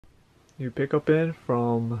new pickup in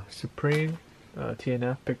from Supreme.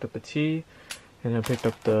 TNF picked up the T, and I picked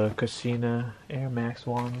up the Kasina Air Max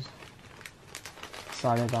ones.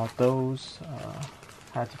 Excited about those.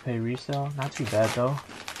 Had to pay resale. Not too bad though.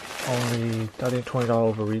 Only I think $20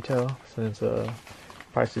 over retail since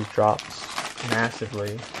prices dropped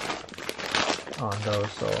massively on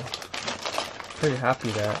those. So pretty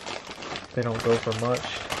happy that they don't go for much.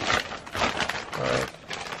 Alright,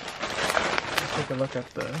 let's take a look at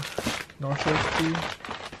the North Face tee.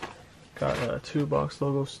 Got 2 box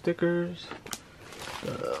logo stickers.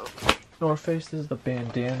 The North Face is the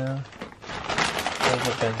bandana. There's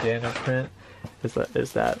a bandana print. Is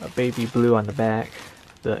that a baby blue on the back?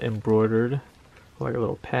 The embroidered, like a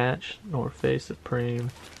little patch. North Face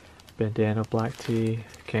Supreme bandana black tee.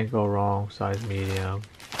 Can't go wrong. Size medium.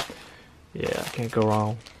 Yeah, can't go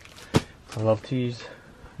wrong. I love tees,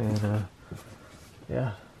 and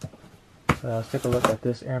yeah. Let's take a look at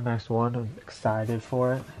this Air Max 1. I'm excited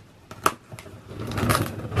for it.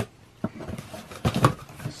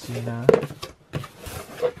 Kasina.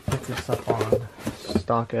 Picked this up on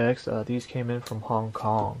StockX. These came in from Hong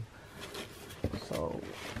Kong. So,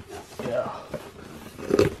 yeah.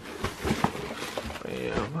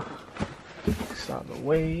 Bam. This out of the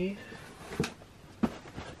way.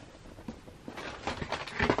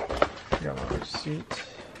 Got my receipt.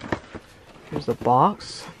 Here's the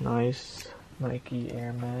box. Nice Nike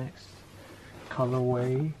Air Max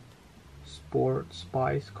colorway. Sport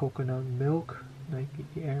Spice Coconut Milk. Nike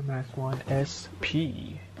Air Max 1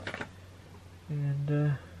 SP.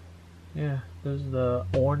 And yeah, there's the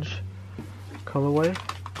orange colorway.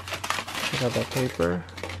 Check out that paper.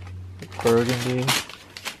 The burgundy,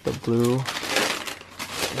 the blue.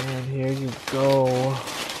 And here you go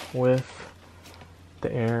with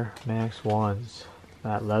the Air Max 1s.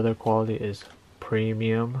 That leather quality is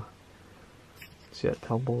premium. See that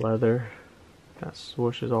tumble leather? Got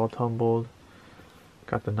swooshes all tumbled.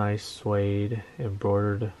 Got the nice suede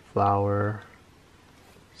embroidered flower.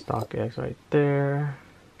 StockX right there.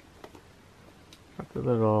 Got the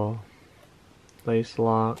little lace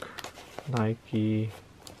lock. Nike.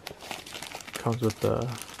 Comes with the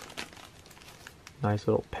nice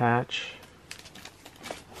little patch.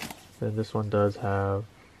 Then this one does have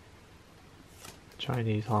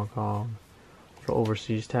Chinese, Hong Kong, for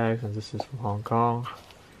overseas tags, and this is from Hong Kong.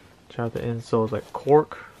 Check out the insoles, like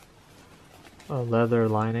cork, leather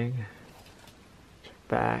lining. Check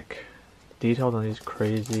back. Details on these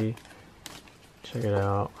crazy. Check it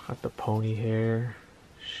out. Got the pony hair.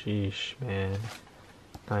 Sheesh, man.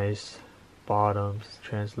 Nice bottoms,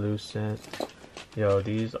 translucent. Yo,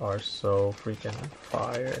 these are so freaking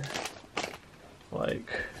fire.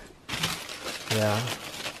 Like, yeah.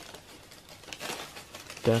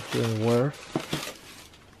 Definitely worth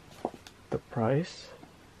the price.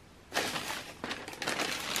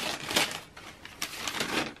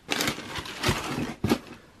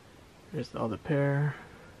 Here's the other pair.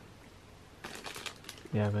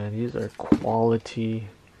 Yeah, man, these are quality.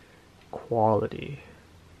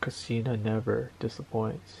 Kasina never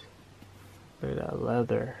disappoints. Look at that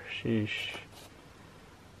leather. Sheesh.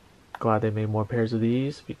 Glad they made more pairs of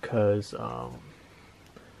these because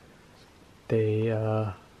they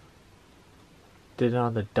did it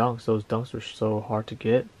on the dunks. Those dunks were so hard to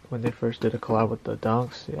get when they first did a collab with the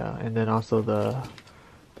dunks. Yeah, and then also the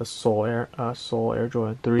Soul Air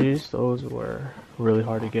Jordan 3s. Those were really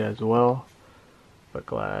hard to get as well. But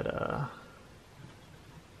glad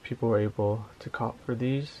people were able to cop for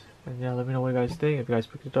these. And yeah, let me know what you guys think. If you guys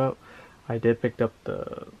picked it up, I did pick up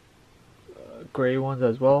the gray ones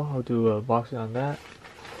as well. I'll do a boxing on that.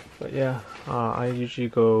 But yeah, I usually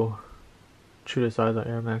go true to size on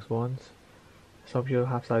Air Max 1s. Some people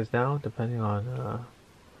have size down depending on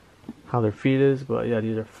how their feet is. But yeah,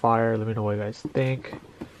 these are fire. Let me know what you guys think.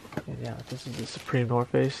 And yeah, this is the Supreme North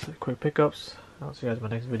Face quick pickups. I'll see you guys in my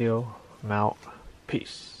next video. I'm out.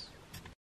 Peace.